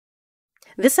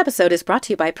This episode is brought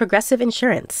to you by Progressive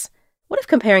Insurance. What if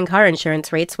comparing car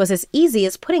insurance rates was as easy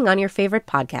as putting on your favorite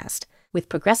podcast? With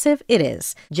Progressive, it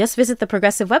is. Just visit the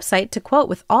Progressive website to quote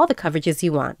with all the coverages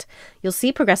you want. You'll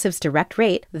see Progressive's direct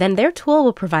rate, then their tool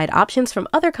will provide options from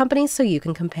other companies so you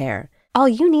can compare. All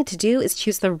you need to do is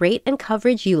choose the rate and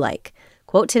coverage you like.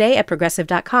 Quote today at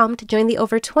Progressive.com to join the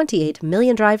over 28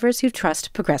 million drivers who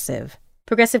trust Progressive.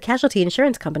 Progressive Casualty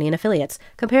Insurance Company and Affiliates.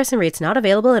 Comparison rates not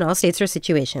available in all states or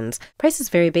situations. Prices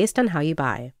vary based on how you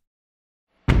buy.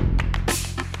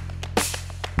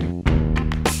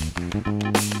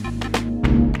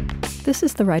 This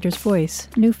is The Writer's Voice,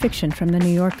 new fiction from The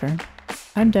New Yorker.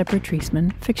 I'm Deborah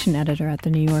Treisman, fiction editor at The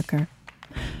New Yorker.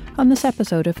 On this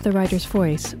episode of The Writer's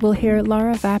Voice, we'll hear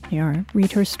Lara Vapnyar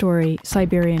read her story,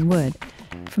 Siberian Wood,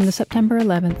 from the September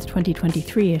 11th,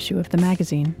 2023 issue of the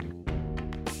magazine.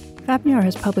 Vapnyar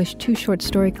has published 2 short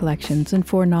story collections and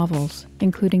 4 novels,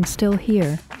 including Still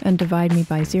Here and Divide Me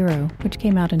by Zero, which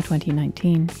came out in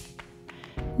 2019.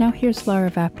 Now here's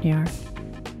Lara Vapnyar.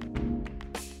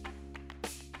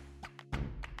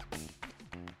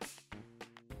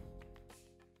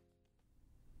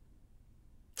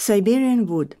 Siberian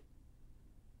Wood.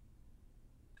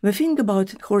 The thing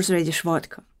about horseradish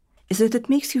vodka is that it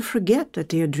makes you forget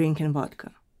that you're drinking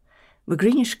vodka. The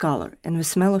greenish color and the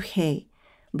smell of hay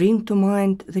bring to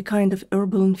mind the kind of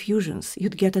herbal infusions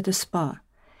you'd get at a spa,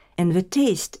 and the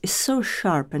taste is so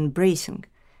sharp and bracing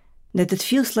that it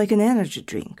feels like an energy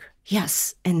drink.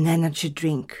 Yes, an energy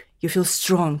drink. You feel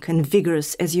strong and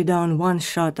vigorous as you down one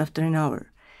shot after an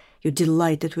hour. You're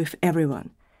delighted with everyone,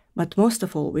 but most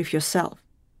of all with yourself.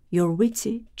 Your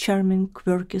witty, charming,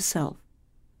 quirky self.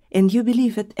 And you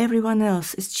believe that everyone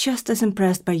else is just as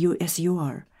impressed by you as you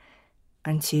are,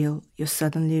 until you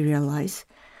suddenly realize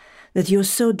that you're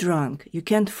so drunk you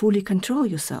can't fully control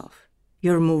yourself,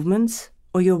 your movements,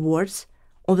 or your words,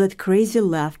 or that crazy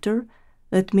laughter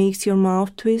that makes your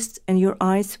mouth twist and your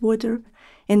eyes water,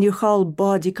 and your whole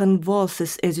body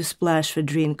convulses as you splash the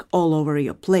drink all over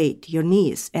your plate, your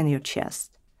knees, and your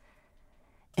chest.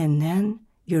 And then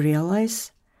you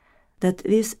realize that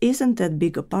this isn't that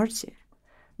big a party,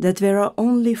 that there are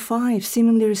only 5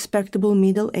 seemingly respectable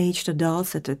middle-aged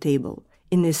adults at the table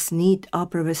in this neat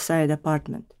Upper West Side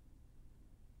apartment,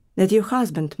 that your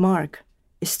husband, Mark,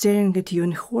 is staring at you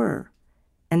in horror,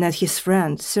 and that his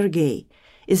friend, Sergei,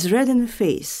 is red in the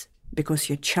face because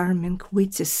your charming,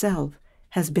 witty self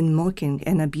has been mocking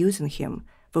and abusing him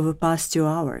for the past 2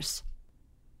 hours.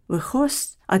 The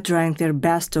hosts are trying their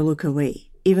best to look away,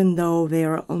 even though they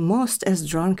are almost as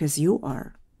drunk as you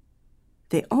are.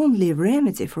 The only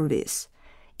remedy for this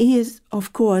is,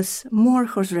 of course, more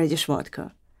horseradish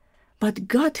vodka. But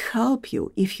God help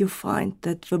you if you find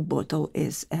that the bottle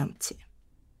is empty.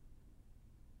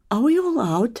 "Are we all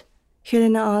out?"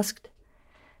 Helena asked,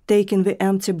 taking the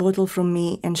empty bottle from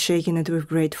me and shaking it with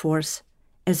great force,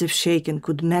 as if shaking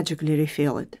could magically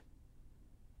refill it.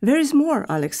 "There is more,"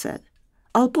 Alex said.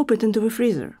 "I'll pop it into the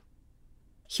freezer."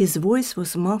 His voice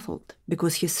was muffled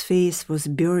because his face was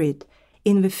buried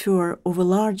in the fur of a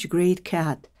large great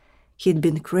cat he'd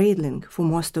been cradling for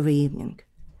most of the evening.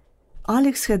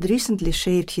 Alex had recently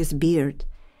shaved his beard,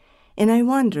 and I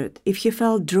wondered if he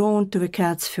felt drawn to the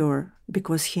cat's fur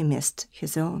because he missed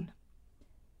his own.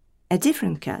 A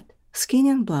different cat, skinny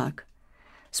and black,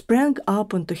 sprang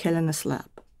up onto Helena's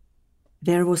lap.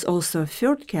 There was also a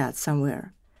third cat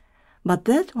somewhere, but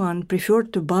that one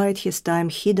preferred to bide his time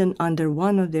hidden under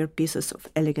one of their pieces of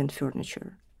elegant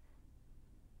furniture.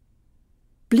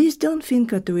 "Please don't think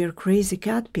that we're crazy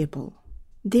cat people.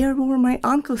 They were my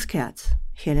uncle's cats,"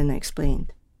 Helena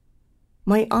explained.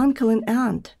 "My uncle and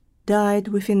aunt died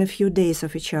within a few days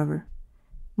of each other.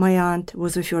 My aunt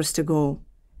was the first to go.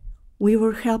 We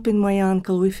were helping my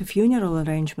uncle with the funeral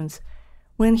arrangements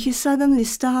when he suddenly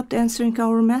stopped answering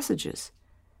our messages.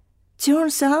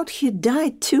 Turns out he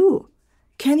died too.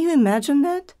 Can you imagine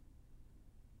that?"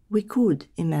 We could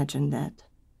imagine that,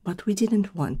 but we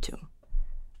didn't want to.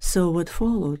 So what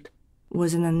followed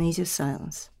was an uneasy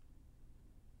silence.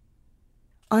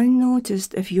 I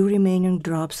noticed a few remaining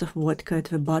drops of vodka at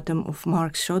the bottom of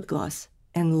Mark's shot glass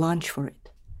and lunged for it.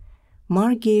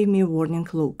 Mark gave me a warning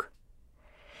look.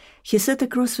 He sat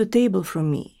across the table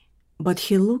from me, but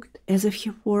he looked as if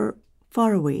he were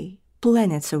far away,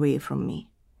 planets away from me.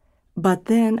 But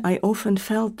then I often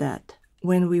felt that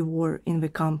when we were in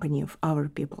the company of our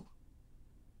people.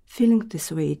 Feeling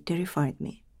this way terrified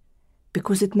me,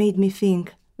 because it made me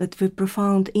think that the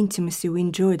profound intimacy we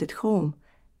enjoyed at home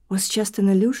was just an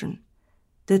illusion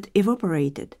that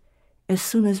evaporated as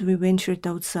soon as we ventured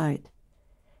outside.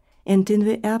 And in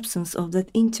the absence of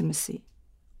that intimacy,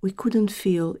 we couldn't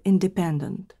feel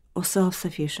independent or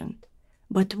self-sufficient,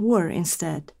 but were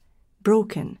instead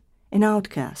broken, an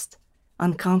outcast,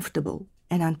 uncomfortable,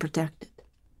 and unprotected.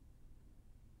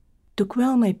 To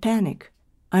quell my panic,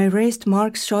 I raised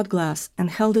Mark's shot glass and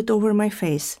held it over my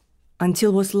face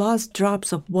until those last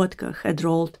drops of vodka had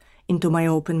rolled into my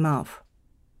open mouth.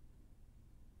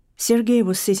 Sergei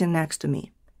was sitting next to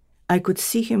me. I could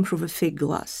see him through the thick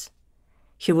glass.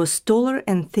 He was taller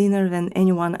and thinner than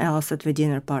anyone else at the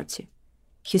dinner party.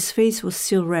 His face was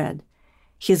still red,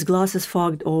 his glasses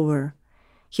fogged over,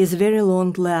 his very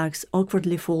long legs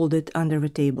awkwardly folded under the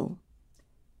table.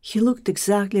 He looked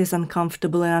exactly as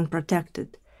uncomfortable and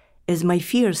unprotected as my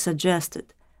fear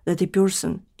suggested that a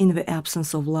person in the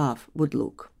absence of love would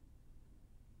look.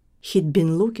 He'd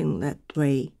been looking that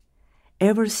way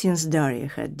ever since Daria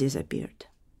had disappeared.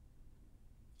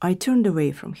 I turned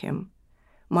away from him,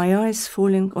 my eyes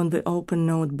falling on the open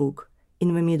notebook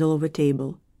in the middle of the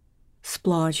table,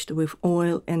 splotched with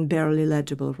oil and barely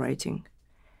legible writing.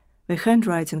 The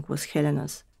handwriting was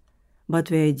Helena's, but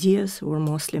the ideas were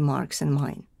mostly Mark's and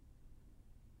mine.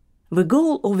 The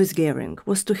goal of this gathering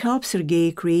was to help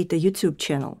Sergei create a YouTube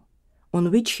channel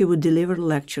on which he would deliver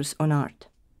lectures on art.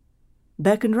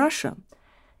 Back in Russia,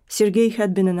 Sergei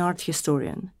had been an art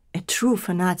historian, a true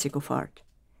fanatic of art,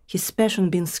 his passion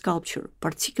being sculpture,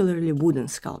 particularly wooden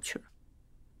sculpture.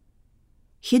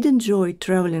 He'd enjoyed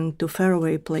traveling to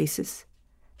faraway places,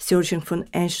 searching for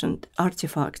ancient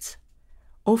artifacts,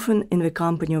 often in the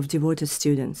company of devoted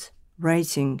students,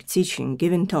 writing, teaching,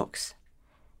 giving talks.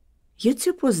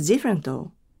 YouTube was different,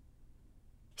 though.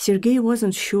 Sergei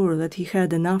wasn't sure that he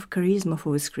had enough charisma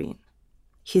for the screen.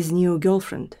 His new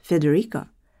girlfriend, Federica,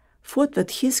 thought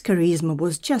that his charisma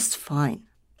was just fine.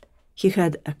 He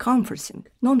had a comforting,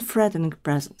 non-threatening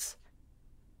presence.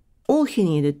 All he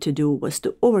needed to do was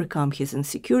to overcome his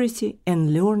insecurity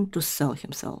and learn to sell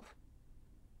himself.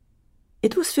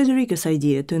 It was Federica's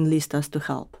idea to enlist us to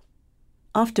help.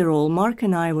 After all, Mark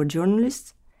and I were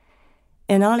journalists,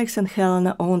 and Alex and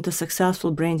Helena owned a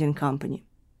successful branding company.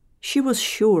 She was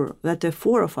sure that the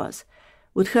four of us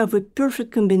would have the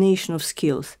perfect combination of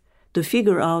skills to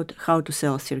figure out how to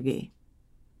sell Sergei.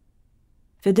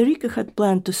 Federica had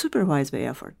planned to supervise the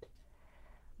effort,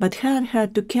 but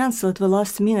had to cancel at the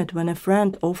last minute when a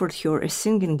friend offered her a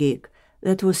singing gig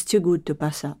that was too good to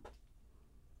pass up.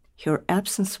 Her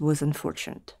absence was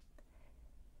unfortunate.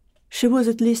 She was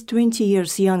at least 20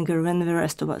 years younger than the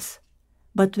rest of us,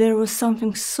 but there was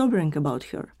something sobering about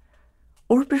her.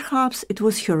 Or perhaps it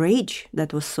was her age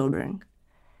that was sobering.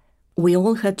 We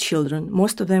all had children,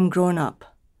 most of them grown up,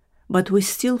 but we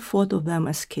still thought of them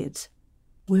as kids.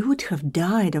 We would have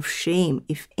died of shame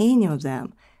if any of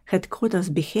them had caught us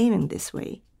behaving this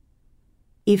way.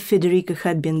 If Federica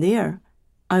had been there,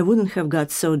 I wouldn't have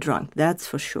got so drunk, that's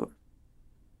for sure.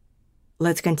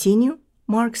 "Let's continue,"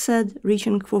 Mark said,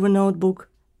 reaching for the notebook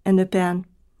and a pen.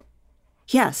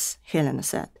 "Yes," Helena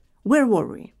said. "Where were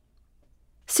we?"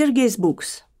 "Sergei's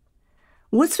books.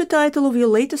 What's the title of your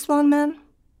latest one, man?"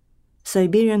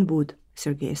 "Siberian Wood,"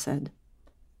 Sergei said.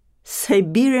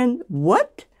 "Siberian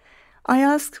what?" I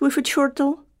asked with a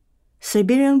chortle.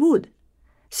 "Siberian Wood,"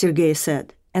 Sergei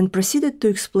said, and proceeded to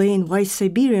explain why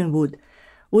Siberian wood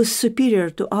was superior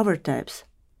to other types,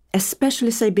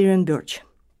 especially Siberian birch.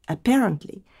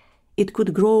 Apparently, it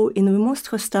could grow in the most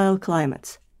hostile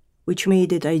climates, which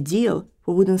made it ideal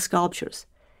for wooden sculptures,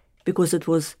 because it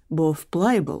was both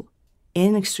pliable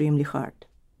and extremely hard.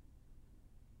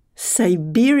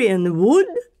 "Siberian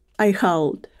wood?" I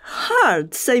howled.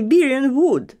 "Hard Siberian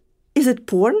wood! Is it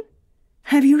porn?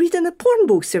 Have you written a porn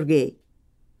book, Sergei?"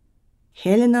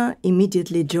 Helena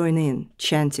immediately joined in,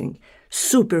 chanting,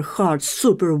 "Super hard,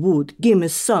 super wood, give me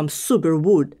some super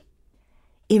wood."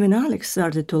 Even Alex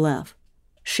started to laugh,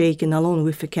 shaking along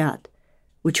with the cat,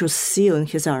 which was still in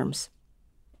his arms.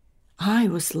 I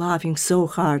was laughing so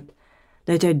hard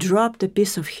that I dropped a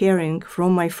piece of herring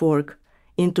from my fork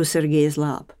into Sergei's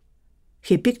lap.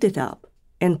 He picked it up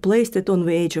and placed it on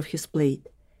the edge of his plate.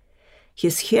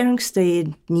 His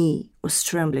herring-stained knee was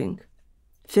trembling.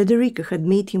 Federica had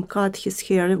made him cut his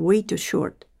hair way too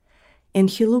short, and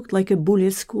he looked like a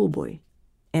bullied schoolboy.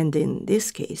 And in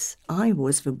this case, I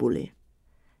was the bully.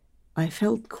 I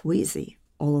felt queasy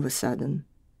all of a sudden.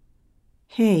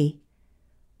 "Hey,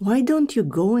 why don't you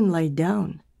go and lie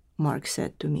down?" Mark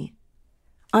said to me.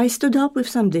 I stood up with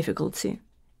some difficulty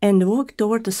and walked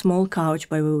toward a small couch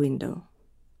by the window.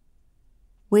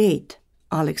 "Wait,"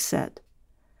 Alex said.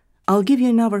 "I'll give you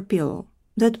another pillow.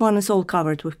 That one is all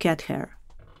covered with cat hair."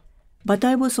 But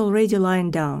I was already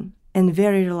lying down and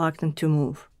very reluctant to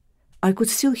move. I could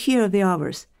still hear the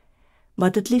others,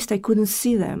 but at least I couldn't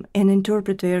see them and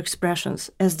interpret their expressions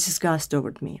as disgust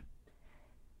toward me.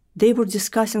 They were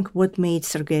discussing what made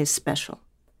Sergei special.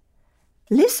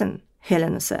 "Listen,"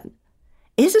 Helena said,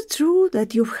 "is it true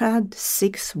that you've had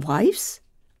 6 wives?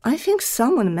 I think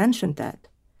someone mentioned that."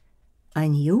 I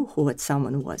knew who that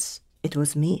someone was. It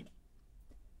was me.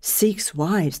 "6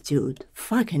 wives, dude.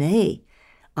 Fucking A,"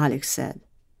 Alex said.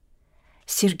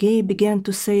 Sergei began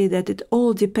to say that it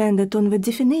all depended on the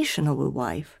definition of a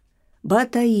wife.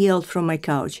 But I yelled from my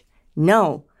couch,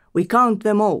 "No, we count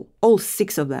them all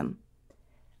 6 of them."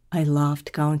 I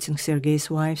loved counting Sergei's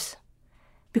wives,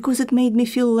 because it made me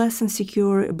feel less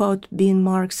insecure about being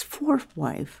Mark's 4th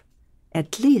wife.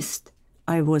 At least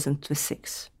I wasn't the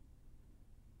 6th.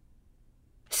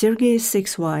 Sergei's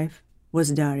 6th wife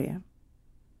was Daria.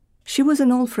 She was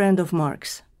an old friend of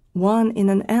Mark's, one in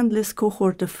an endless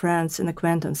cohort of friends and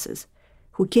acquaintances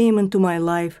who came into my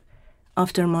life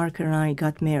after Mark and I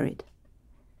got married.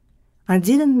 I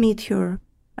didn't meet her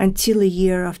until a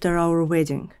year after our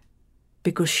wedding,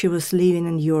 because she was living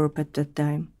in Europe at that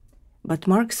time, but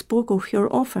Mark spoke of her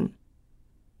often,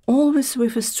 always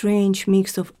with a strange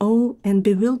mix of awe and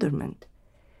bewilderment,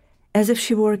 as if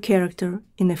she were a character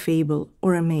in a fable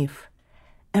or a myth,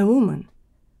 a woman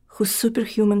whose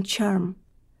superhuman charm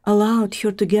allowed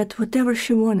her to get whatever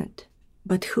she wanted,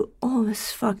 but who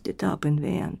always fucked it up in the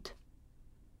end.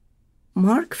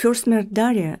 Mark first met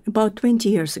Daria about 20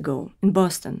 years ago in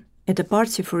Boston at a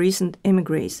party for recent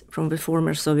emigres from the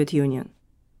former Soviet Union.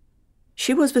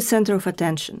 She was the center of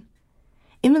attention,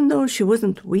 even though she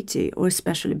wasn't witty or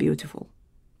especially beautiful.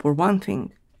 For one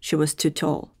thing, she was too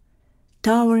tall,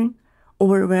 towering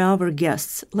over the other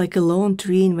guests like a lone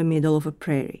tree in the middle of a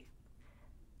prairie.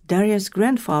 Daria's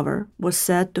grandfather was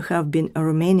said to have been a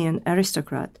Romanian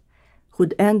aristocrat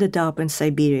who'd ended up in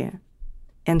Siberia,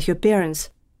 and her parents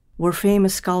were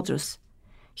famous sculptors.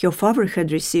 Her father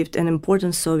had received an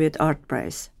important Soviet art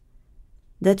prize.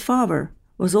 That father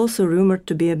was also rumored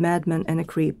to be a madman and a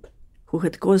creep who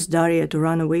had caused Daria to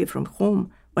run away from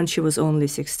home when she was only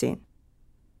 16.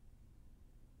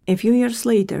 A few years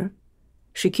later,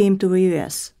 she came to the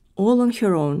US all on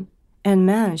her own and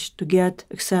managed to get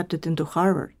accepted into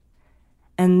Harvard,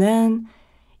 and then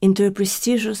into a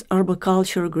prestigious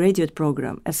arboriculture graduate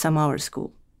program at some other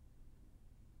school.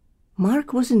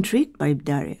 Mark was intrigued by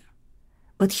Daria,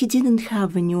 but he didn't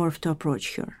have the nerve to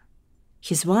approach her.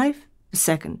 His wife, the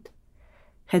second,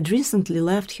 had recently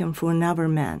left him for another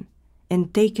man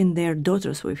and taken their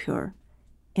daughters with her,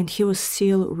 and he was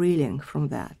still reeling from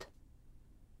that.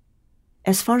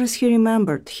 As far as he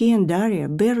remembered, he and Daria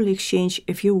barely exchanged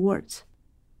a few words.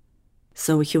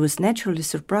 So he was naturally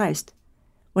surprised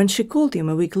when she called him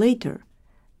a week later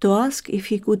to ask if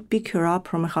he could pick her up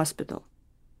from a hospital.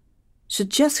 She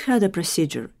just had a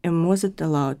procedure and wasn't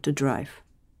allowed to drive.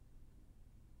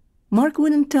 Mark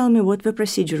wouldn't tell me what the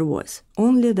procedure was,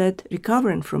 only that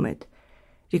recovering from it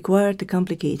required a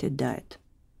complicated diet.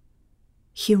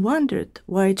 He wondered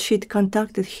why she'd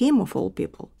contacted him of all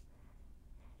people.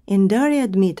 And Daria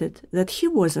admitted that he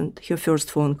wasn't her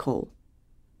first phone call.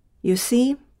 "You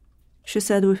see," she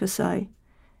said with a sigh,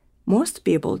 "most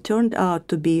people turned out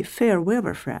to be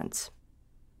fair-weather friends."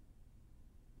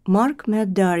 Mark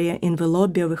met Daria in the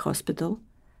lobby of the hospital,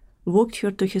 walked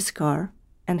her to his car,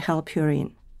 and helped her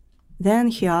in. Then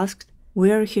he asked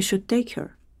where he should take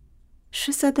her.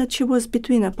 She said that she was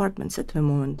between apartments at the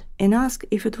moment and asked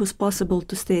if it was possible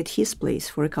to stay at his place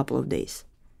for a couple of days.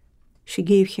 She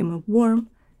gave him a warm,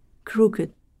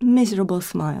 crooked, miserable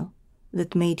smile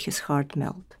that made his heart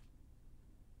melt.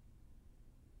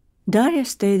 Daria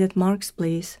stayed at Mark's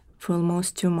place for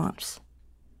almost 2 months.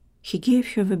 He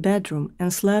gave her the bedroom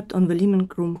and slept on the living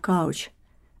room couch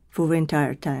for the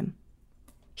entire time.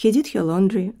 He did her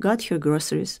laundry, got her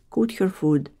groceries, cooked her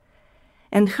food,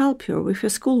 and helped her with her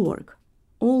schoolwork,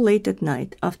 all late at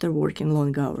night after working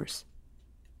long hours.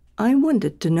 I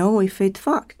wanted to know if they'd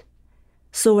fucked,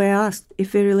 so I asked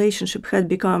if the relationship had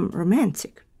become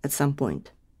romantic at some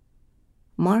point.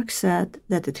 Mark said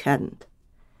that it hadn't.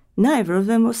 Neither of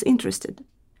them was interested.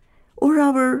 Or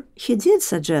rather, he did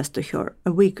suggest to her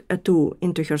a week or 2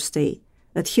 into her stay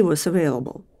that he was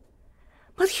available.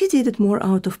 But he did it more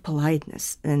out of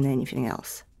politeness than anything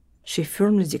else. She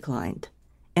firmly declined,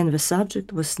 and the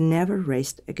subject was never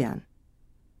raised again.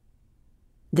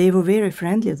 They were very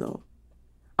friendly, though.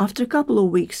 After a couple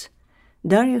of weeks,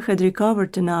 Daria had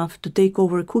recovered enough to take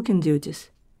over cooking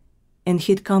duties, and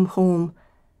he'd come home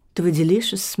to the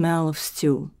delicious smell of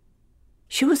stew.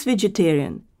 She was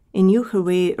vegetarian and knew her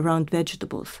way around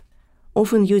vegetables,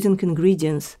 often using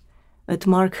ingredients that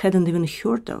Mark hadn't even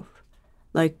heard of,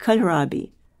 like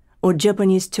kohlrabi or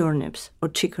Japanese turnips or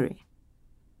chicory.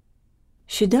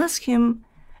 She'd ask him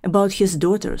about his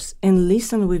daughters and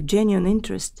listen with genuine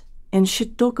interest, and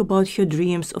she'd talk about her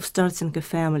dreams of starting a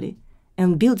family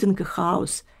and building a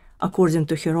house according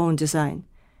to her own design,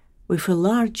 with a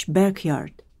large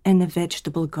backyard and a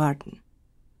vegetable garden.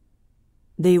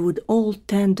 They would all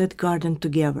tend that garden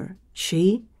together,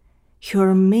 she, her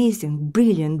amazing,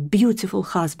 brilliant, beautiful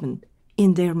husband,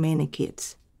 and their many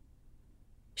kids.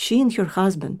 She and her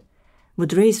husband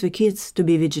would raise the kids to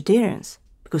be vegetarians,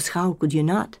 because how could you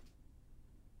not?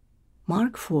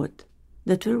 Mark thought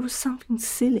that there was something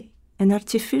silly and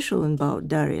artificial about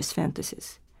Daria's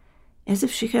fantasies, as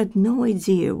if she had no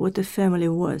idea what a family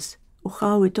was or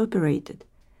how it operated,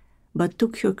 but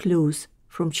took her clues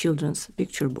from children's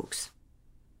picture books.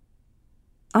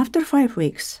 After 5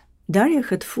 weeks, Daria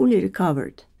had fully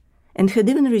recovered and had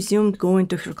even resumed going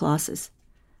to her classes,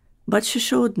 but she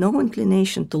showed no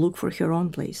inclination to look for her own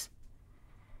place.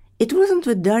 It wasn't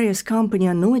that Daria's company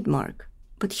annoyed Mark,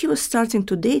 but he was starting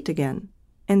to date again,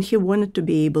 and he wanted to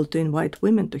be able to invite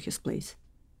women to his place.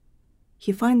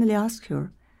 He finally asked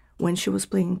her when she was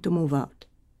planning to move out.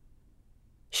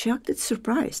 She acted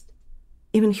surprised,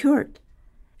 even hurt,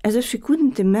 as if she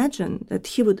couldn't imagine that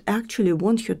he would actually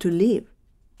want her to leave,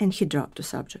 and he dropped the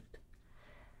subject.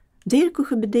 Their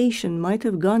cohabitation might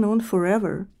have gone on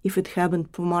forever if it happened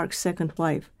for Mark's second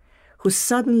wife, who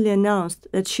suddenly announced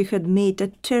that she had made a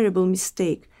terrible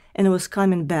mistake and was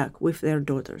coming back with their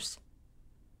daughters.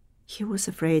 He was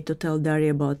afraid to tell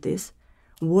Daria about this,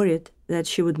 worried that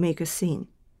she would make a scene.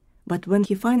 But when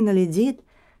he finally did,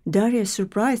 Daria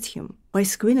surprised him by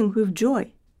squealing with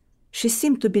joy. She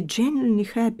seemed to be genuinely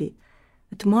happy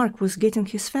that Mark was getting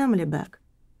his family back,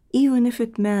 even if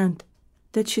it meant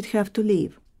that she'd have to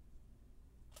leave.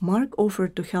 Mark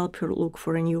offered to help her look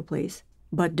for a new place,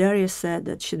 but Daria said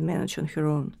that she'd manage on her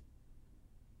own.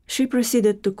 She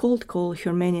proceeded to cold call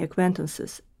her many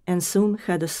acquaintances and soon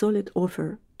had a solid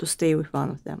offer to stay with one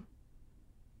of them.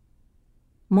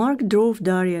 Mark drove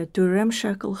Daria to a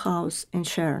ramshackle house in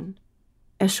Sharon.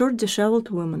 A short, disheveled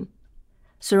woman,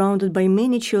 surrounded by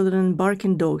many children and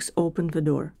barking dogs, opened the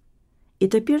door.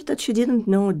 It appeared that she didn't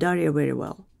know Daria very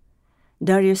well.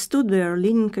 Daria stood there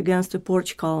leaning against the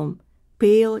porch column,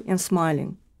 pale and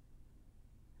smiling.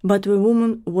 But the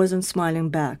woman wasn't smiling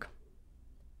back.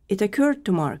 It occurred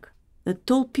to Mark that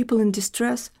tall people in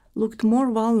distress looked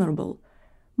more vulnerable,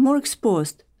 more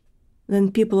exposed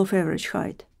than people of average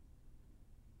height.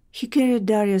 He carried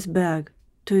Daria's bag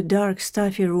to a dark,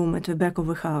 stuffy room at the back of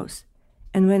the house,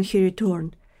 and when he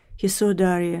returned, he saw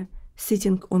Daria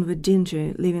sitting on the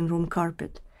dingy living room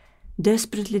carpet,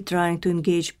 desperately trying to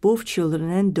engage both children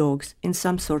and dogs in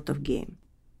some sort of game.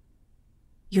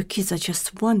 "Your kids are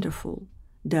just wonderful,"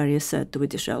 Daria said to the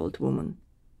disheveled woman,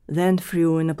 then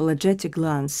threw an apologetic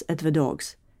glance at the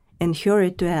dogs and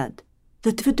hurried to add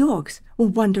that the dogs were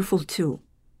wonderful too.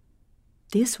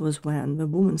 This was when the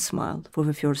woman smiled for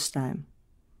the first time.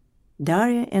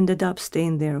 Daria ended up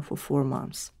staying there for 4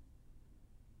 months.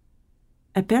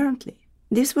 Apparently,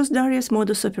 this was Daria's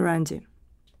modus operandi.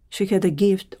 She had a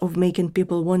gift of making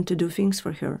people want to do things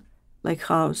for her, like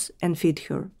house and feed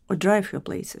her or drive her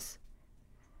places.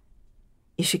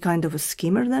 "Is she kind of a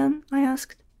schemer then?" I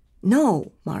asked.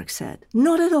 "No," Mark said,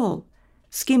 "not at all.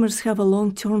 Schemers have a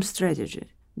long-term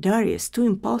strategy. Daria is too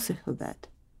impulsive for that.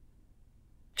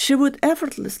 She would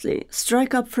effortlessly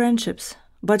strike up friendships,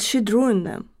 but she'd ruin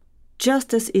them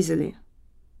just as easily.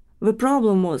 The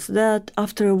problem was that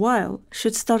after a while,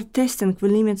 she'd start testing the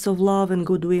limits of love and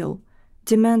goodwill,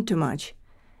 demand too much,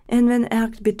 and then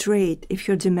act betrayed if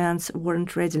her demands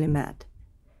weren't readily met.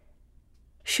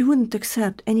 She wouldn't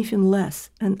accept anything less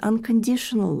than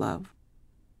unconditional love,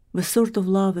 the sort of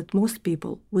love that most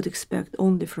people would expect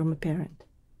only from a parent.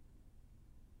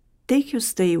 Take her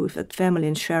stay with that family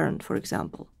in Sharon, for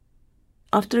example.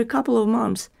 After a couple of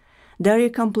months, Daria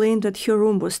complained that her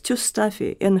room was too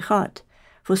stuffy and hot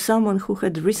for someone who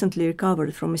had recently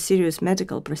recovered from a serious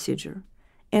medical procedure,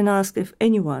 and asked if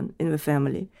anyone in the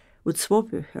family would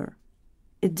swap with her.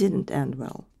 It didn't end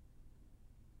well.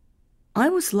 "I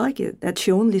was lucky that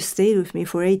she only stayed with me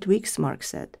for 8 weeks," Mark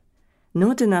said.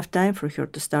 "Not enough time for her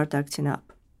to start acting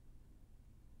up."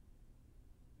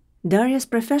 Daria's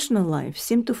professional life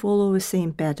seemed to follow the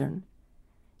same pattern.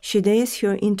 She'd ace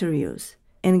her interviews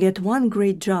and get one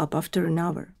great job after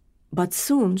another, but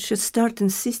soon she'd start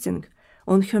insisting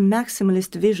on her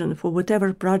maximalist vision for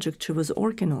whatever project she was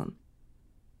working on.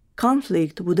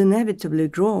 Conflict would inevitably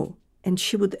grow, and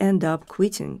she would end up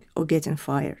quitting or getting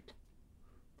fired.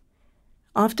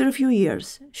 After a few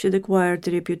years, she'd acquired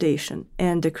a reputation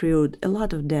and accrued a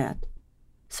lot of debt,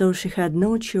 so she had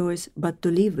no choice but to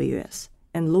leave the US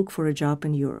and look for a job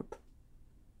in Europe.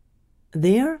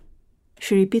 There,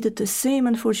 she repeated the same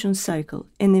unfortunate cycle,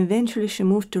 and eventually she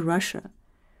moved to Russia,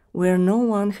 where no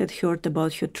one had heard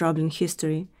about her troubling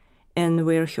history and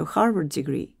where her Harvard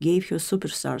degree gave her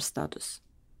superstar status.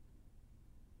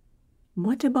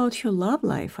 What about her love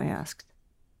life, I asked.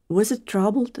 Was it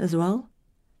troubled as well?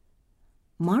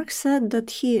 Mark said that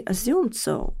he assumed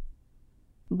so,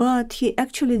 but he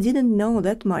actually didn't know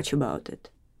that much about it.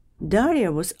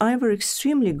 Daria was either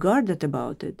extremely guarded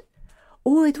about it,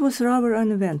 or it was rather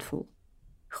uneventful.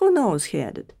 Who knows, he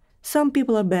added. Some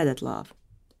people are bad at love.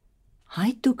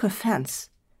 I took offense.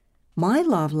 My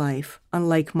love life,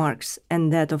 unlike Mark's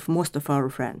and that of most of our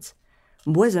friends,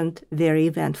 wasn't very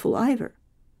eventful either.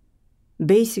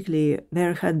 Basically,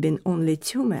 there had been only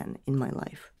 2 men in my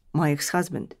life, my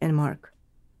ex-husband and Mark.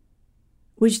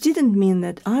 Which didn't mean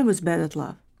that I was bad at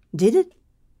love, did it?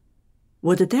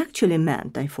 What it actually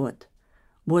meant, I thought,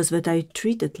 was that I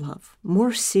treated love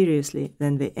more seriously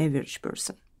than the average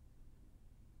person.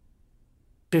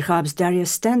 Perhaps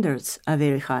Daria's standards are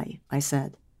very high, I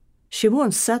said. She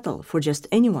won't settle for just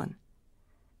anyone.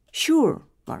 Sure,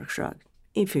 Mark shrugged,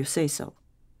 if you say so.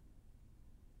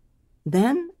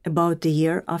 Then, about a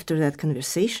year after that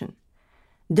conversation,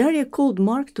 Daria called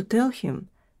Mark to tell him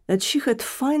that she had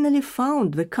finally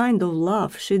found the kind of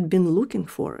love she'd been looking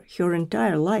for her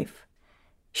entire life.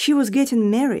 She was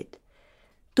getting married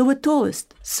to the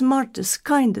tallest, smartest,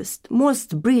 kindest,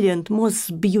 most brilliant,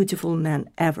 most beautiful man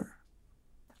ever.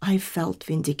 I felt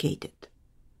vindicated.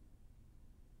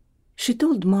 She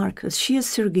told Mark that she and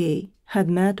Sergei had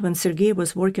met when Sergei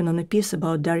was working on a piece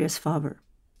about Daria's father.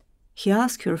 He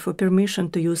asked her for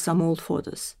permission to use some old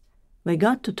photos. They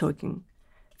got to talking,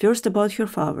 first about her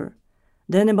father,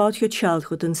 then about her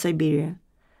childhood in Siberia,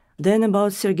 then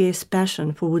about Sergei's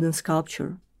passion for wooden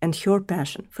sculpture and her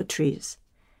passion for trees.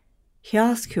 He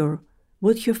asked her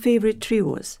what her favorite tree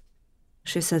was.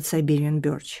 She said Siberian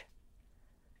birch.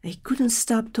 They couldn't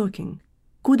stop talking,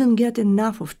 couldn't get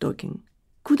enough of talking,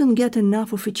 couldn't get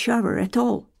enough of each other at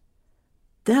all.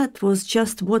 That was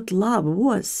just what love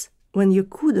was, when you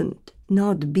couldn't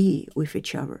not be with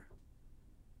each other.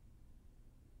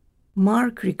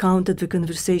 Mark recounted the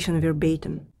conversation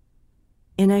verbatim,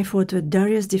 and I thought that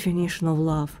Daria's definition of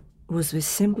love was the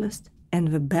simplest and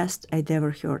the best I'd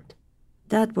ever heard.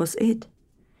 That was it.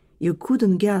 You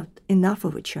couldn't get enough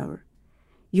of each other.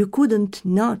 You couldn't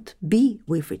not be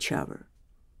with each other.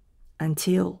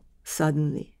 Until,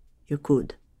 suddenly, you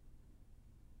could.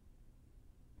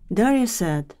 Daria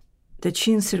said that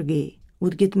she and Sergei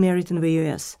would get married in the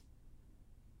US.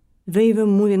 They were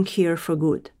moving here for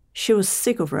good. She was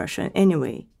sick of Russia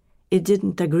anyway. It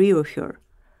didn't agree with her,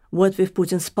 what with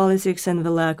Putin's politics and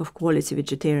the lack of quality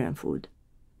vegetarian food.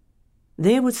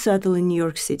 They would settle in New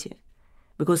York City,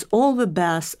 because all the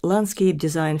best landscape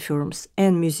design firms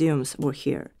and museums were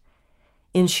here.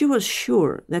 And she was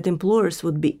sure that employers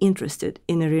would be interested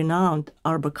in a renowned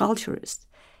arboriculturist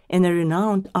and a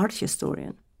renowned art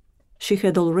historian. She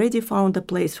had already found a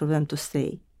place for them to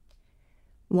stay.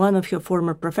 One of her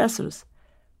former professors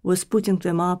was putting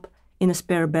them up in a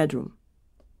spare bedroom.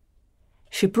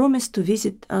 She promised to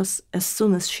visit us as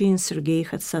soon as she and Sergei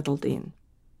had settled in.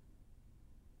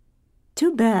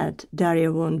 Too bad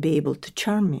Daria won't be able to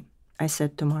charm me, I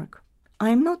said to Mark. I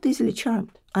am not easily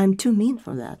charmed. I am too mean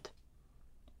for that.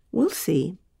 We'll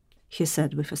see, he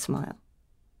said with a smile.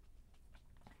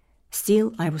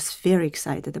 Still, I was very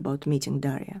excited about meeting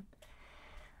Daria.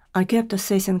 I kept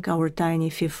assessing our tiny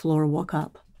 5th floor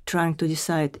walk-up, trying to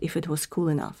decide if it was cool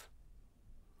enough.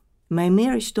 My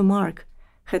marriage to Mark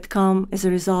had come as a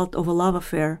result of a love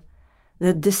affair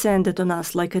that descended on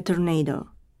us like a tornado.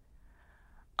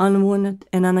 Unwanted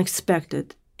and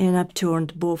unexpected, and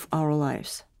upturned both our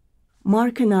lives.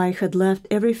 Mark and I had left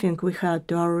everything we had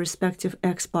to our respective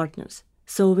ex-partners,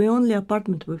 so the only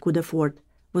apartment we could afford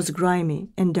was grimy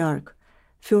and dark,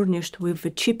 furnished with the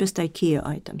cheapest IKEA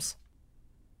items.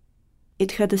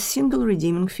 It had a single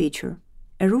redeeming feature,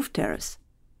 a roof terrace,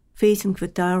 facing the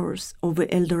towers of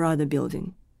the El Dorado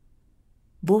building.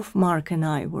 Both Mark and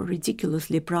I were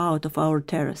ridiculously proud of our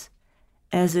terrace,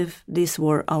 as if this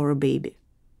were our baby.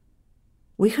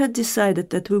 We had decided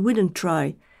that we wouldn't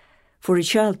try for a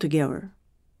child together.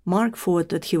 Mark thought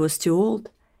that he was too old,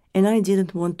 and I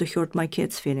didn't want to hurt my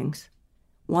kids' feelings.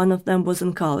 One of them was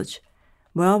in college,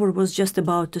 the other was just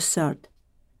about to start,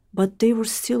 but they were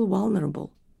still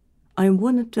vulnerable. I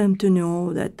wanted them to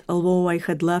know that although I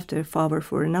had left their father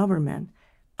for another man,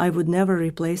 I would never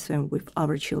replace them with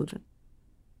other children.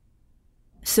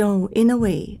 So, in a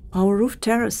way, our roof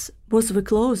terrace was the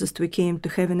closest we came to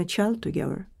having a child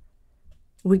together.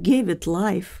 We gave it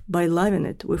life by loving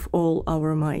it with all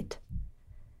our might.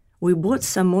 We bought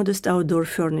some modest outdoor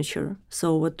furniture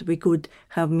so that we could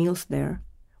have meals there.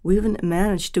 We even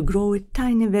managed to grow a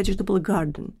tiny vegetable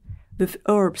garden with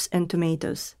herbs and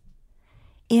tomatoes.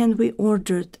 And we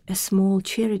ordered a small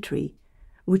cherry tree,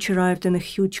 which arrived in a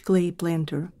huge clay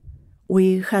planter.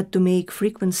 We had to make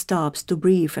frequent stops to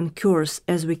breathe and curse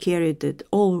as we carried it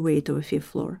all the way to the 5th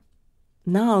floor.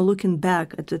 Now, looking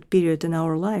back at that period in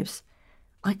our lives,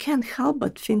 I can't help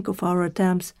but think of our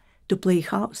attempts to play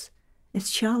house as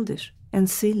childish and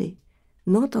silly,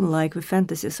 not unlike the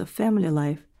fantasies of family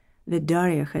life that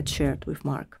Daria had shared with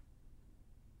Mark.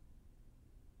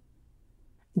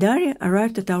 Daria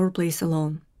arrived at our place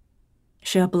alone.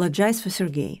 She apologized for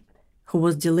Sergei, who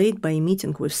was delayed by a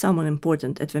meeting with someone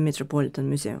important at the Metropolitan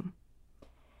Museum.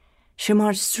 She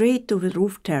marched straight to the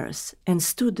roof terrace and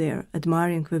stood there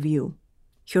admiring the view.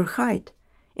 Her height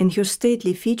and her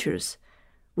stately features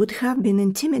would have been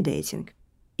intimidating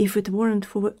if it weren't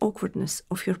for the awkwardness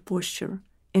of her posture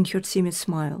and her timid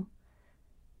smile.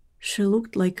 She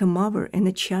looked like a mother and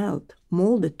a child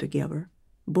molded together,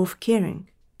 both caring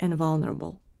and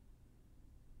vulnerable.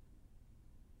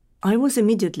 I was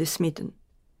immediately smitten,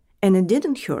 and it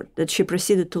didn't hurt that she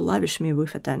proceeded to lavish me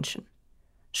with attention.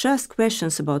 She asked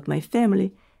questions about my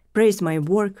family, praised my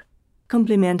work,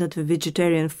 complimented the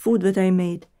vegetarian food that I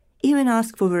made, even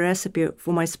asked for the recipe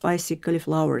for my spicy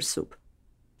cauliflower soup.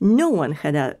 No one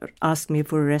had ever asked me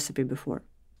for a recipe before.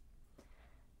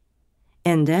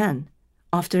 And then,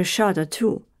 after a shot or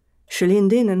two, she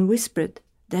leaned in and whispered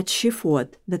that she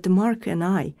thought that Mark and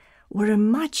I were a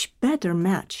much better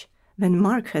match than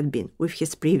Mark had been with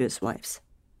his previous wives.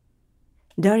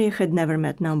 Daria had never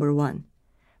met number 1,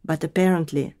 but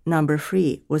apparently number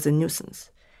 3 was a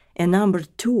nuisance, and number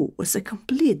 2 was a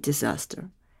complete disaster,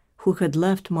 who had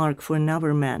left Mark for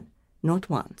another man, not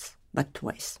once, but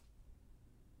twice.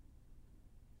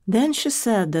 Then she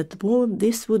said that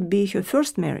this would be her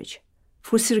first marriage.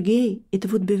 For Sergei,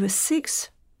 it would be the 6th.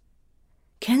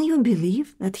 Can you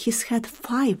believe that he's had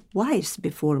 5 wives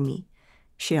before me?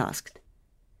 She asked.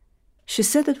 She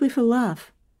said it with a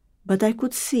laugh, but I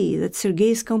could see that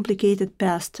Sergei's complicated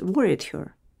past worried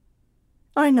her.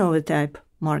 I know the type,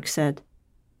 Mark said.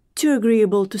 Too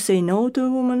agreeable to say no to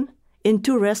a woman, and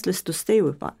too restless to stay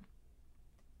with one.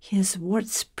 His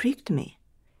words pricked me.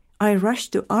 I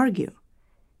rushed to argue.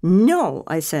 No,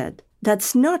 I said,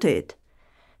 that's not it.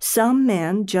 Some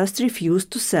men just refuse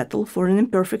to settle for an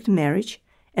imperfect marriage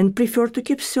and prefer to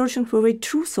keep searching for a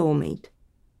true soulmate.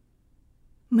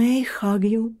 May I hug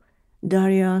you?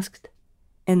 Daria asked.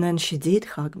 And then she did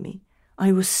hug me.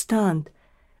 I was stunned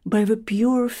by the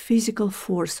pure physical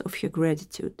force of her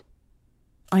gratitude.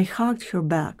 I hugged her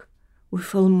back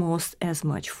with almost as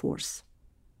much force.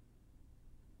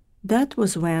 That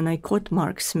was when I caught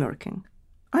Mark smirking.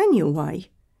 I knew why.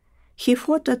 He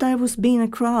thought that I was being a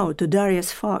crow to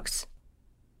Daria's fox,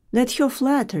 that her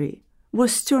flattery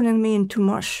was turning me into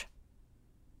mush.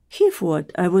 He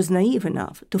thought I was naive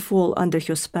enough to fall under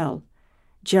her spell,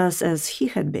 just as he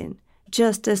had been,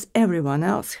 just as everyone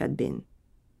else had been.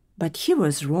 But he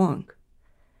was wrong.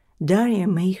 Daria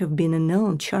may have been a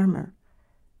known charmer,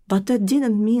 but that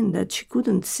didn't mean that she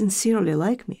couldn't sincerely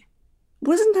like me.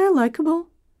 Wasn't I likable?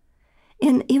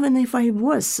 And even if I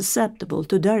was susceptible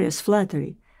to Daria's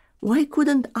flattery, why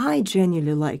couldn't I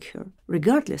genuinely like her,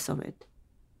 regardless of it?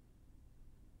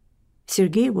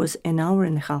 Sergei was an hour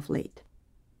and a half late.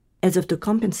 As if to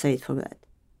compensate for that,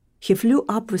 he flew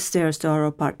up the stairs to our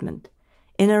apartment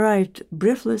and arrived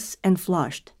breathless and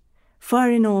flushed,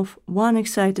 firing off one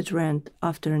excited rant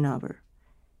after another.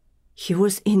 He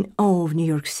was in awe of New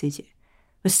York City.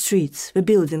 The streets, the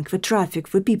building, the traffic,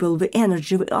 the people, the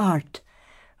energy, the art.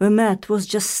 The Met was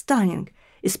just stunning,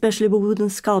 especially the wooden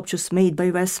sculptures made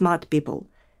by the smart people.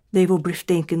 They were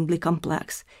breathtakingly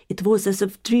complex. It was as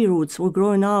if tree roots were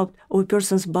growing out of a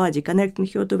person's body, connecting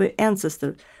her to the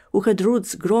ancestor, who had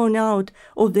roots growing out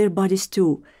of their bodies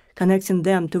too, connecting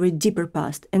them to a deeper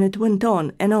past, and it went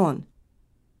on and on.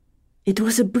 It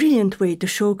was a brilliant way to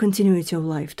show continuity of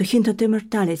life, to hint at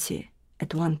immortality.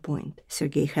 At one point,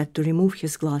 Sergei had to remove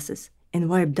his glasses and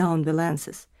wipe down the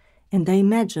lenses, and I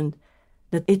imagined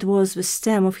that it was the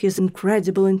stem of his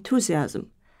incredible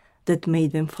enthusiasm that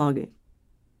made them foggy.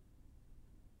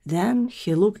 Then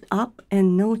he looked up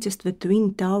and noticed the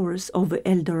twin towers of the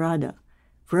El Dorado,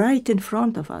 right in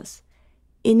front of us,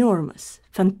 enormous,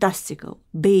 fantastical,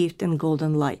 bathed in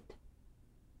golden light.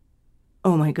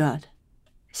 "Oh my God,"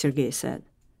 Sergei said,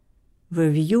 "the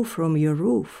view from your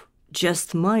roof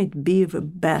just might be the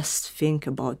best thing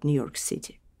about New York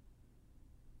City."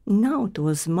 Now it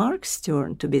was Mark's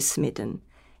turn to be smitten,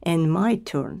 and my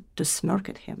turn to smirk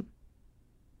at him.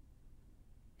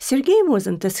 Sergei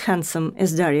wasn't as handsome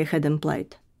as Daria had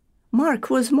implied. Mark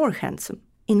was more handsome,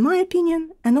 in my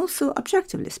opinion, and also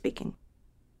objectively speaking.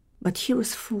 but he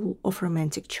was full of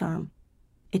romantic charm,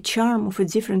 a charm of a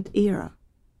different era.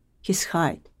 His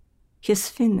height, his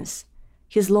thinness,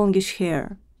 his longish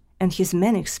hair, and his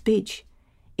manic speech,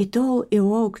 it all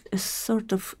evoked a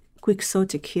sort of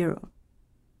quixotic hero.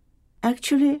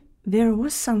 Actually, there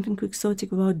was something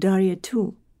quixotic about Daria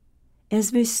too.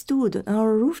 As they stood on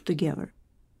our roof together,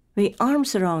 their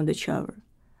arms around each other,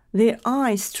 their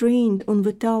eyes trained on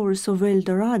the towers of El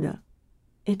Dorado,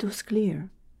 it was clear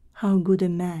how good a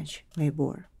match they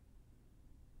were.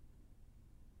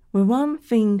 The one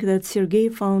thing that Sergei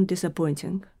found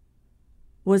disappointing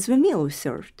was the meal we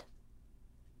served.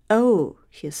 "Oh,"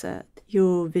 he said,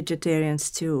 "you vegetarians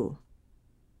too."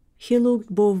 He looked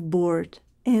both bored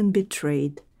and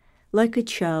betrayed, like a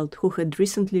child who had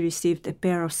recently received a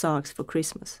pair of socks for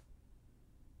Christmas.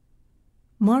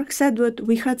 Mark said that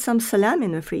we had some salami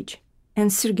in the fridge,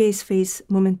 and Sergei's face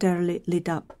momentarily lit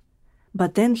up.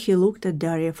 But then he looked at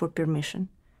Daria for permission.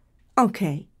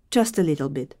 "Okay, just a little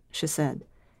bit," she said,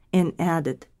 and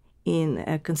added in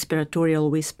a conspiratorial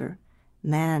whisper,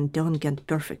 "Man, don't get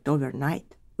perfect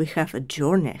overnight. We have a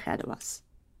journey ahead of us."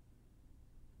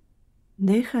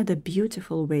 They had a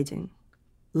beautiful wedding,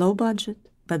 low budget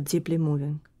but deeply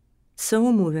moving.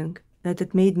 So moving that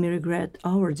it made me regret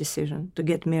our decision to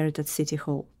get married at City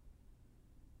Hall.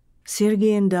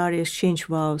 Sergei and Daria exchanged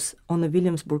vows on the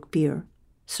Williamsburg Pier,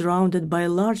 surrounded by a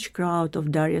large crowd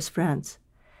of Daria's friends,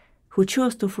 who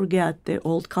chose to forget their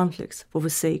old conflicts for the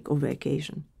sake of the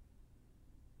occasion.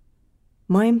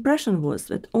 My impression was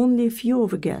that only a few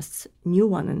of the guests knew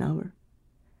one another.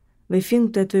 The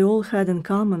thing that they all had in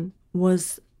common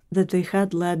was that they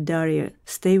had let Daria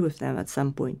stay with them at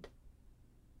some point.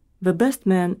 The best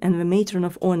man and the matron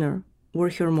of honor were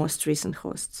her most recent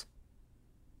hosts.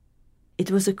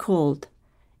 It was a cold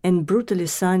and brutally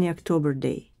sunny October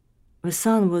day. The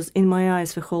sun was in my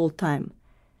eyes the whole time,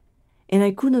 and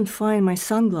I couldn't find my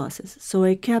sunglasses, so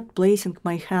I kept placing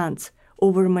my hands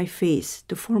over my face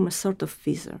to form a sort of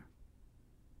visor.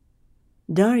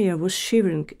 Daria was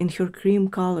shivering in her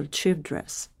cream-colored shift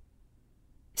dress.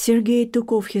 Sergei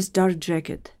took off his dark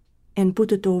jacket and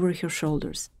put it over her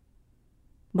shoulders.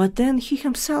 But then he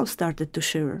himself started to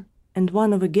shiver, and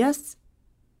one of the guests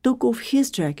took off his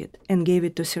jacket and gave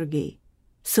it to Sergei.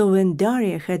 So when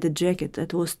Daria had a jacket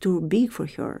that was too big for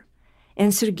her,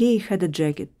 and Sergei had a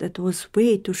jacket that was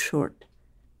way too short,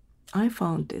 I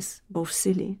found this both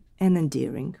silly and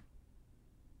endearing.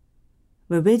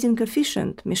 The wedding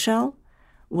officiant, Michelle,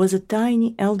 was a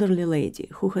tiny elderly lady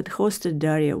who had hosted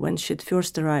Daria when she'd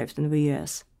first arrived in the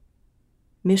U.S.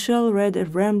 Michelle read a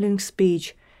rambling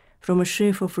speech from a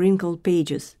sheaf of wrinkled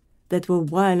pages that were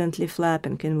violently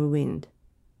flapping in the wind.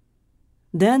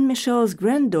 Then Michelle's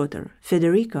granddaughter,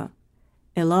 Federica,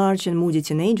 a large and moody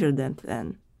teenager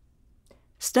then,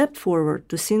 stepped forward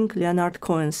to sing Leonard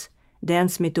Cohen's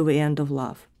Dance Me to the End of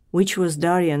Love, which was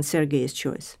Daria and Sergei's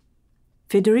choice.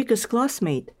 Federica's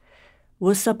classmate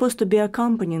was supposed to be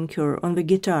accompanying her on the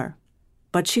guitar,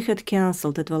 but she had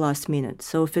cancelled at the last minute,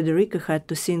 so Federica had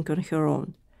to sing on her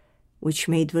own, which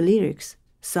made the lyrics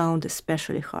sound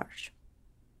especially harsh.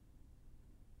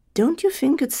 "Don't you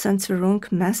think it sends the wrong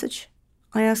message?"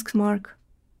 I asked Mark,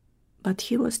 but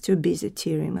he was too busy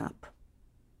tearing up.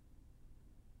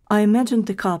 I imagined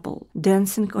the couple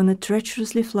dancing on a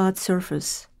treacherously flat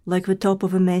surface like the top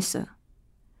of a mesa,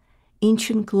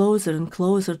 inching closer and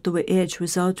closer to the edge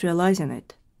without realizing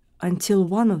it, until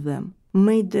one of them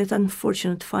made that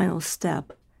unfortunate final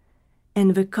step,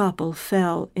 and the couple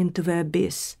fell into the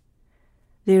abyss,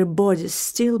 their bodies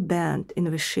still bent in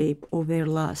the shape of their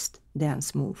last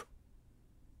dance move.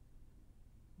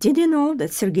 "Did you know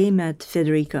that Sergei met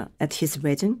Federica at his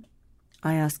wedding?"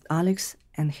 I asked Alex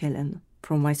and Helena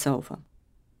from my sofa.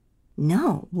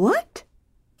 "No, what?"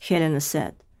 Helena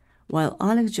said, while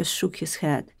Alex just shook his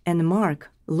head, and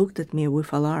Mark looked at me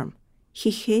with alarm.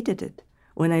 He hated it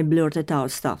when I blurted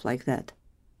out stuff like that.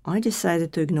 I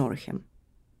decided to ignore him.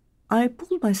 I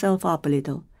pulled myself up a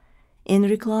little and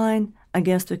reclined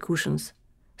against the cushions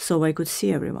so I could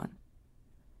see everyone.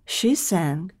 "She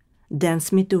sang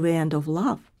Dance Me to the End of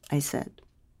Love," I said.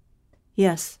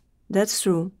 "Yes, that's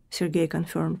true," Sergei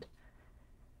confirmed.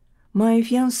 "My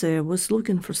fiancé was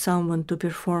looking for someone to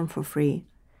perform for free,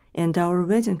 and our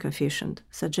wedding officiant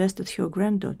suggested her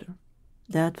granddaughter.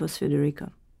 That was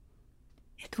Federica."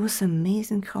 It was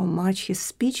amazing how much his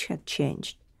speech had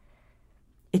changed.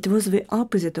 It was the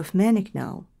opposite of manic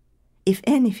now. If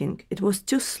anything, it was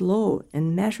too slow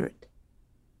and measured.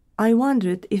 I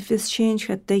wondered if this change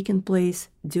had taken place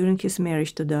during his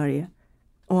marriage to Daria,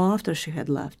 or after she had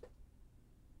left.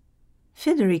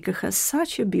 "Federica has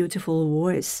such a beautiful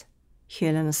voice,"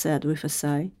 Helena said with a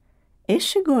sigh, Is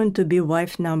she going to be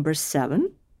wife number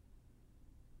 7?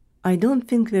 I don't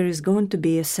think there is going to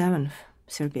be a 7th,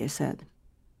 Sergei said.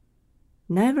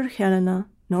 Neither Helena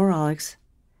nor Alex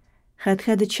had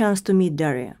had a chance to meet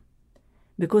Daria,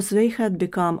 because they had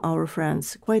become our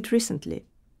friends quite recently,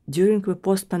 during the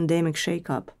post-pandemic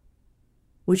shake-up,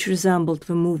 which resembled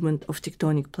the movement of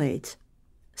tectonic plates.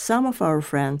 Some of our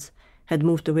friends had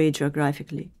moved away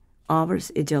geographically,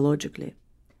 others ideologically.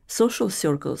 Social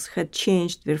circles had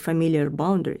changed their familiar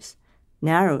boundaries,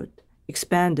 narrowed,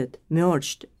 expanded,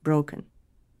 merged, broken.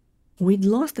 We'd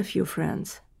lost a few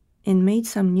friends and made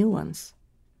some new ones,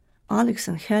 Alex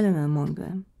and Helena among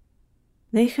them.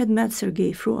 They had met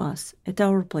Sergei through us at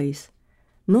our place,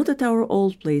 not at our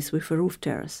old place with a roof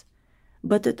terrace,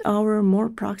 but at our more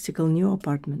practical new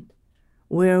apartment,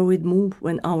 where we'd move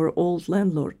when our old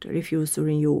landlord refused to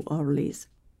renew our lease.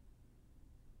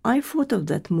 I thought of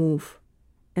that move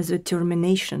as the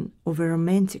termination of a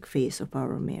romantic phase of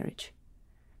our marriage.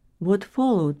 What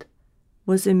followed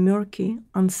was a murky,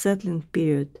 unsettling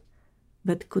period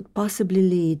that could possibly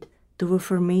lead to the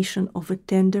formation of a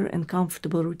tender and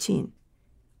comfortable routine,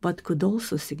 but could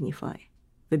also signify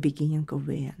the beginning of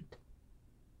the end.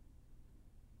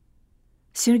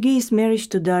 Sergei's marriage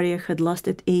to Daria had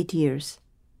lasted 8 years,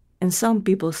 and some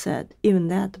people said even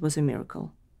that was a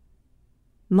miracle.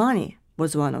 Money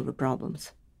was one of the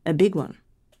problems, a big one.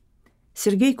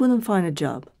 Sergei couldn't find a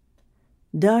job.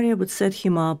 Daria would set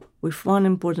him up with one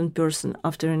important person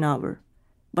after another,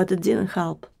 but it didn't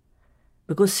help,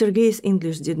 because Sergei's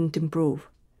English didn't improve,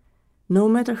 no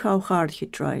matter how hard he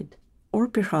tried, or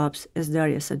perhaps, as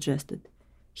Daria suggested,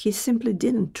 he simply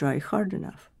didn't try hard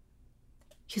enough.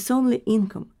 His only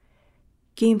income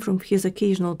came from his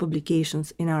occasional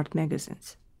publications in art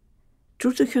magazines.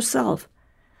 True to herself,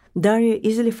 Daria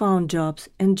easily found jobs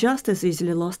and just as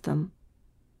easily lost them.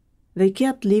 They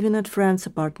kept living at friends'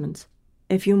 apartments,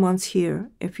 a few months here,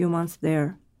 a few months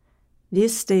there.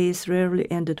 These stays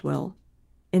rarely ended well,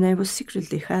 and I was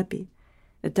secretly happy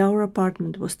that our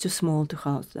apartment was too small to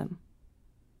house them.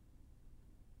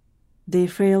 Their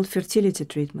failed fertility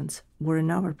treatments were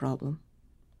another problem.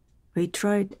 They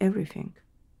tried everything.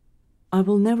 I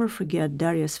will never forget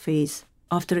Daria's face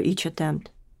after each attempt.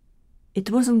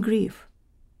 It wasn't grief.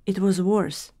 It was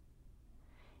worse.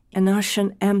 An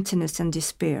ashen emptiness and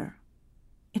despair.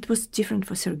 It was different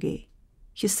for Sergei.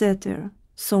 He sat there,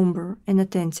 somber and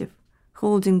attentive,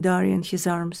 holding Daria in his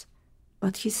arms,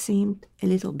 but he seemed a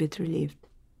little bit relieved.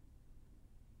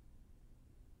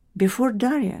 Before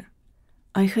Daria,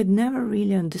 I had never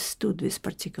really understood this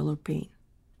particular pain.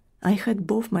 I had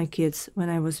both my kids when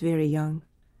I was very young.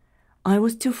 I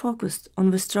was too focused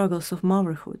on the struggles of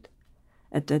motherhood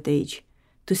at that age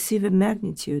to see the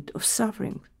magnitude of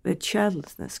suffering that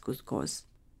childlessness could cause.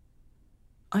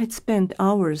 I'd spent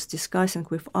hours discussing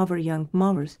with other young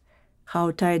mothers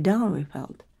how tied down we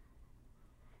felt.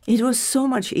 It was so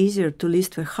much easier to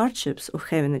list the hardships of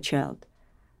having a child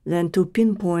than to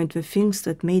pinpoint the things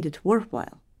that made it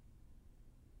worthwhile.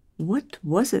 What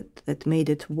was it that made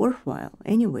it worthwhile,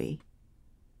 anyway?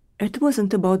 It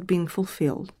wasn't about being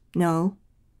fulfilled, no,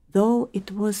 though it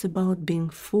was about being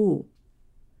full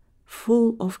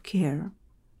of care,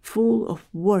 full of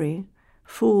worry,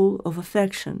 full of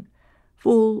affection,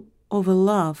 full of a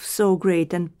love so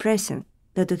great and pressing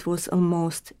that it was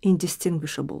almost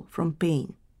indistinguishable from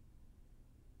pain.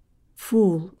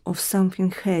 Full of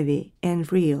something heavy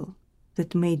and real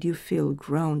that made you feel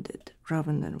grounded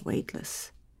rather than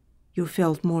weightless. You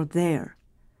felt more there.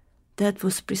 That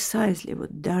was precisely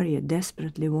what Daria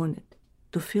desperately wanted,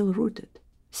 to feel rooted,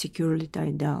 securely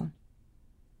tied down.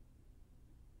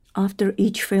 After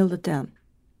each failed attempt,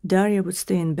 Daria would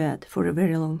stay in bed for a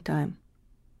very long time.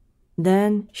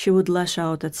 Then she would lash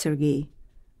out at Sergei,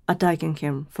 attacking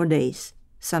him for days,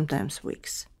 sometimes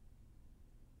weeks.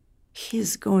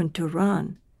 "He's going to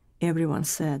run," everyone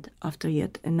said after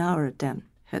yet another attempt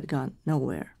had gone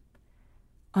nowhere.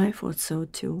 I thought so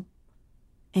too.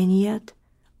 And yet,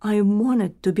 I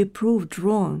wanted to be proved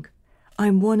wrong. I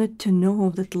wanted to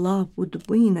know that love would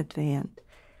win at the end.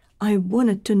 I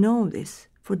wanted to know this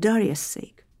for Daria's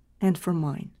sake and for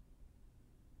mine.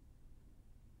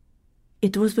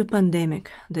 It was the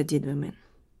pandemic that did them in.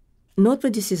 Not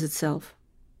the disease itself.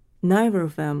 Neither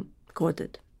of them caught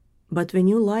it, but the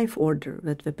new life order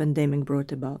that the pandemic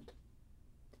brought about.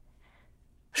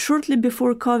 Shortly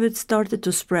before COVID started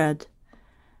to spread,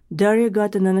 Daria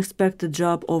got an unexpected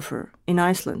job offer in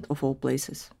Iceland, of all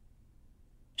places.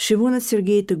 She wanted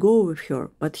Sergei to go with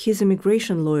her, but his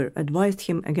immigration lawyer advised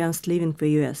him against leaving the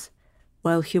US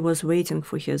while he was waiting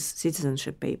for his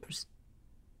citizenship papers.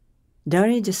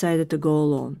 Daria decided to go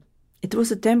alone. It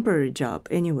was a temporary job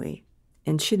anyway,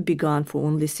 and she'd be gone for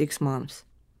only 6 months.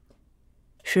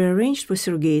 She arranged for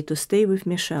Sergei to stay with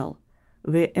Michelle,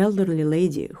 the elderly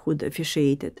lady who'd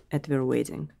officiated at their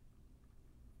wedding.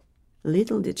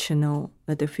 Little did she know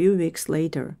that a few weeks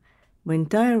later, the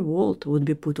entire world would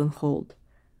be put on hold,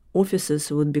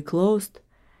 offices would be closed,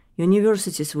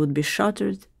 universities would be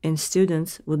shuttered, and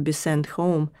students would be sent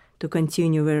home to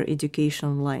continue their education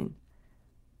online.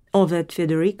 Or that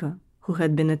Federica, who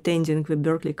had been attending the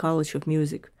Berklee College of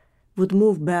Music, would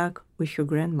move back with her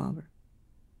grandmother.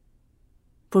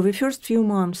 For the first few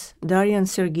months, Daria and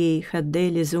Sergei had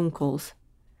daily Zoom calls,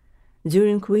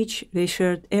 during which they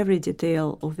shared every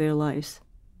detail of their lives.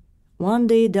 One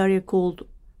day Daria called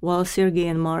while Sergei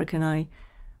and Mark and I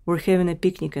were having a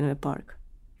picnic in the park.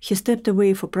 He stepped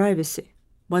away for privacy,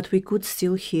 but we could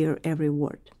still hear every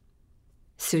word.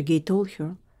 Sergei told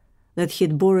her that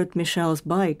he'd borrowed Michelle's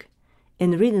bike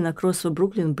and ridden across the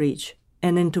Brooklyn Bridge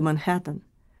and into Manhattan,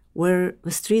 where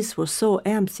the streets were so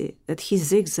empty that he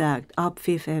zigzagged up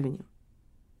Fifth Avenue.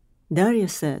 Daria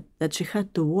said that she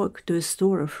had to walk to a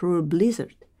store through a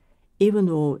blizzard, even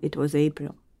though it was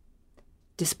April.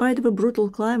 Despite the brutal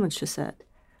climate, she said,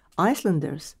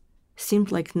 Icelanders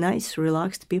seemed like nice,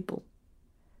 relaxed people.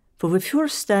 For the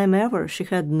first time ever, she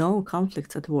had no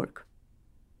conflicts at work.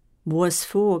 Boas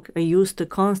folk are used to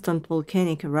constant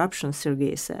volcanic eruptions,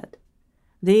 Sergei said.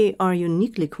 They are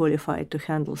uniquely qualified to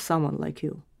handle someone like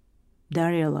you.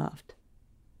 Daria laughed.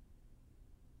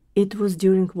 It was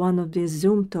during one of these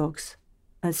Zoom talks,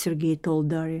 as Sergei told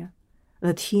Daria,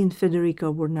 that he and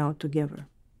Federica were now together.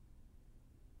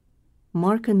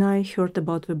 Mark and I heard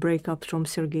about the breakup from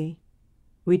Sergei.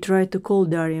 We tried to call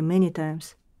Daria many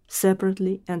times,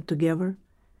 separately and together,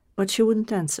 but she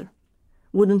wouldn't answer,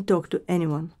 wouldn't talk to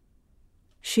anyone.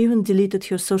 She even deleted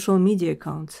her social media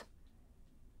accounts.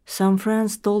 Some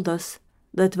friends told us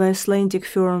that the Icelandic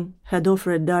firm had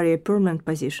offered Daria a permanent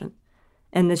position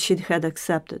and that she had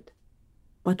accepted,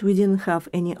 but we didn't have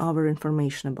any other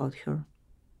information about her.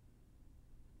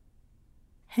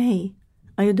 Hey,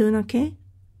 are you doing okay?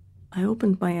 I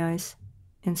opened my eyes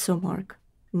and saw Mark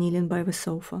kneeling by the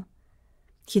sofa.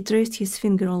 He traced his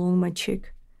finger along my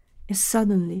cheek, as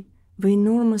suddenly the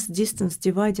enormous distance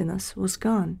dividing us was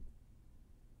gone.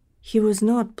 He was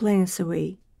not planets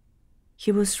away.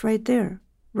 He was right there,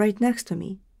 right next to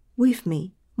me, with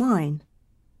me, mine.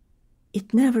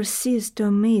 It never ceased to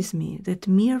amaze me that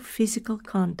mere physical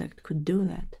contact could do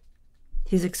that.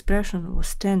 His expression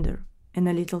was tender and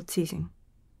a little teasing.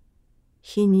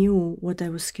 He knew what I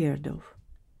was scared of,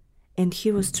 and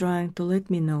he was trying to let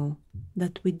me know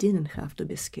that we didn't have to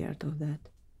be scared of that.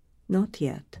 Not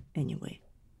yet, anyway.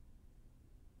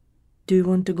 Do you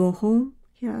want to go home?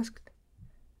 He asked.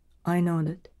 I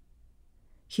nodded.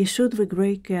 He shook the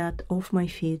gray cat off my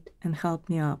feet and helped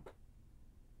me up.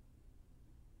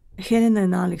 Helena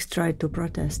and Alex tried to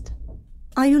protest.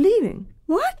 Are you leaving?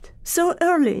 What? So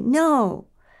early? No.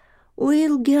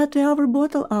 We'll get the other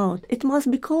bottle out. It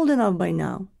must be cold enough by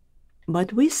now.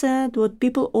 But we said what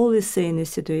people always say in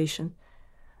this situation,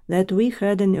 that we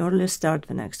had an early start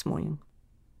the next morning.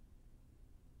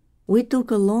 We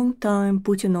took a long time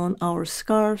putting on our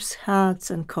scarves, hats,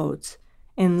 and coats,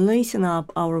 and lacing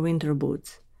up our winter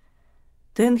boots.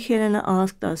 Then Helena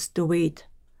asked us to wait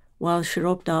while she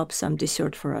roped up some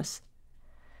dessert for us.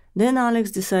 Then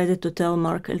Alex decided to tell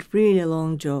Mark a really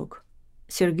long joke.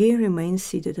 Sergei remained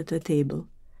seated at the table,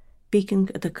 picking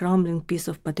at a crumbling piece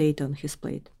of potato on his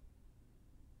plate.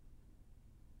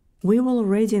 We were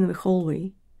already in the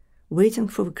hallway, waiting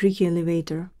for the creaky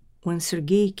elevator, when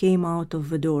Sergei came out of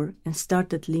the door and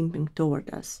started limping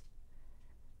toward us.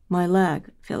 My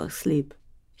leg fell asleep,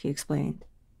 he explained.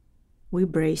 We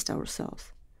braced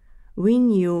ourselves. We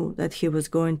knew that he was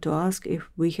going to ask if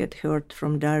we had heard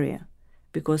from Daria,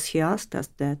 because he asked us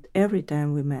that every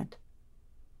time we met.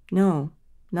 No,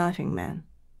 nothing, man,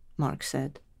 Mark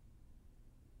said.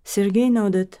 Sergei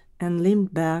nodded and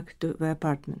limped back to the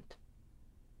apartment.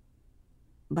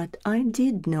 But I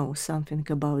did know something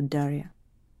about Daria,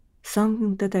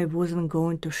 something that I wasn't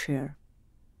going to share.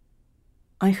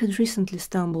 I had recently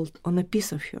stumbled on a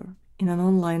piece of her in an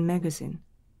online magazine.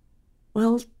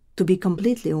 Well, to be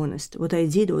completely honest, what I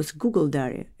did was Google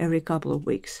Daria every couple of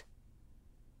weeks.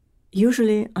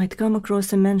 Usually, I'd come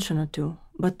across a mention or two,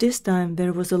 but this time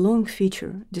there was a long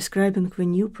feature describing the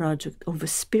new project of a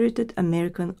spirited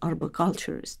American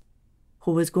arboriculturist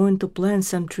who was going to plant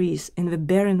some trees in the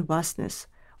barren vastness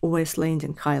of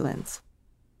Icelandic highlands.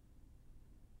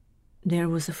 There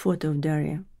was a photo of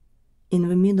Daria in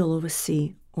the middle of a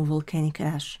sea of volcanic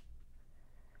ash,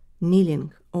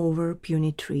 kneeling over a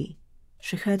puny tree.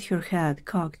 She had her head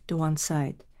cocked to one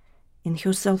side, and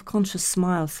her self-conscious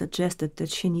smile suggested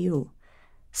that she knew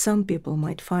Some people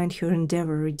might find her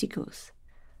endeavor ridiculous,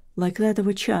 like that of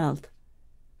a child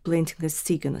planting a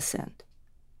stick in the sand.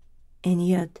 And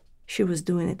yet she was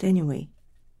doing it anyway.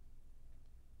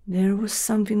 There was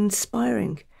something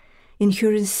inspiring in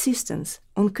her insistence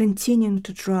on continuing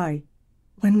to try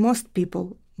when most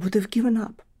people would have given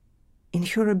up, in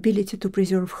her ability to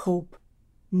preserve hope,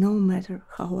 no matter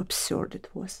how absurd it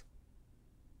was.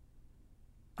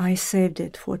 I saved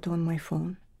that photo on my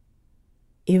phone.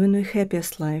 Even the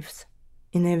happiest lives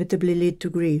inevitably lead to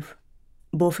grief,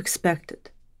 both expected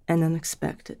and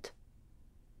unexpected.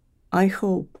 I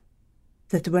hope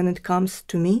that when it comes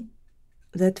to me,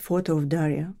 that photo of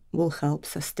Daria will help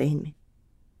sustain me.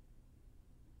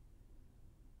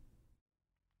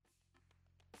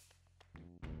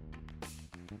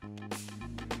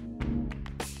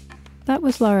 That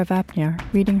was Lara Vapnyar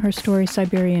reading her story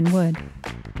Siberian Wood.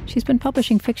 She's been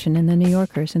publishing fiction in The New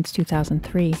Yorker since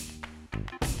 2003.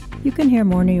 You can hear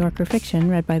more New Yorker fiction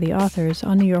read by the authors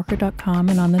on NewYorker.com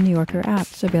and on the New Yorker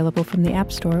apps available from the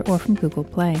App Store or from Google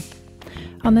Play.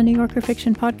 On the New Yorker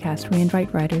Fiction Podcast, we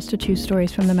invite writers to choose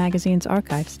stories from the magazine's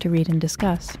archives to read and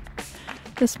discuss.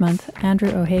 This month, Andrew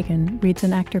O'Hagan reads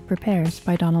An Actor Prepares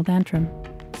by Donald Antrim.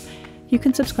 You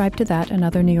can subscribe to that and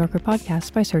other New Yorker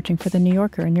podcasts by searching for The New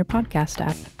Yorker in your podcast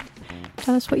app.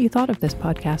 Tell us what you thought of this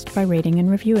podcast by rating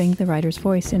and reviewing The Writer's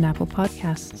Voice in Apple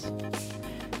Podcasts.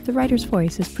 The Writer's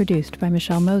Voice is produced by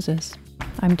Michelle Moses.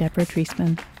 I'm Deborah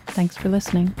Treisman. Thanks for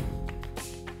listening.